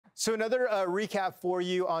So another recap for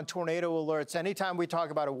you on tornado alerts. Anytime we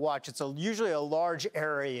talk about a watch, it's usually a large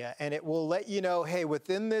area, and it will let you know, hey,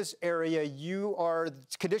 within this area,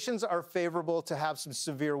 conditions are favorable to have some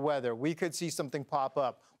severe weather. We could see something pop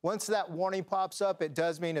up. Once that warning pops up, it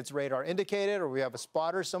does mean it's radar indicated, or we have a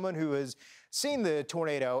spotter, someone who has seen the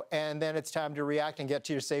tornado, and then it's time to react and get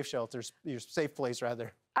to your safe shelters, your safe place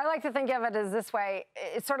rather. I like to think of it as this way.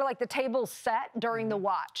 It's sort of like the table's set during the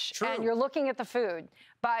watch. True. And you're looking at the food.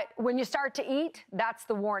 But when you start to eat, that's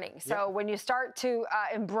the warning. So when you start to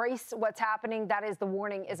embrace what's happening, that is the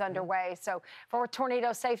warning is underway. So for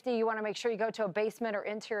tornado safety, you want to make sure you go to a basement or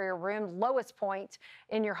interior room, lowest point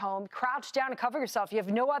in your home. Crouch down and cover yourself. You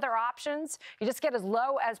have no other options. You just get as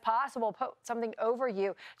low as possible. Put something over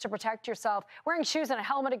you to protect yourself. Wearing shoes and a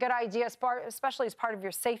helmet, a good idea, especially as part of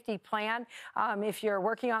your safety plan. If you're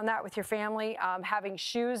working on that with your family, having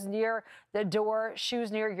shoes near the door,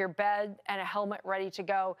 shoes near your bed, and a helmet ready to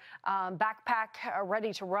go. Backpack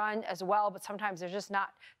ready to run as well, but sometimes there's just not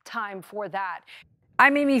time for that.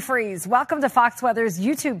 I'm Amy Freeze. Welcome to Fox Weather's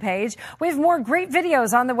YouTube page. We have more great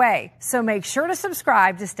videos on the way, so make sure to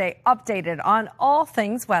subscribe to stay updated on all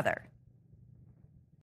things weather.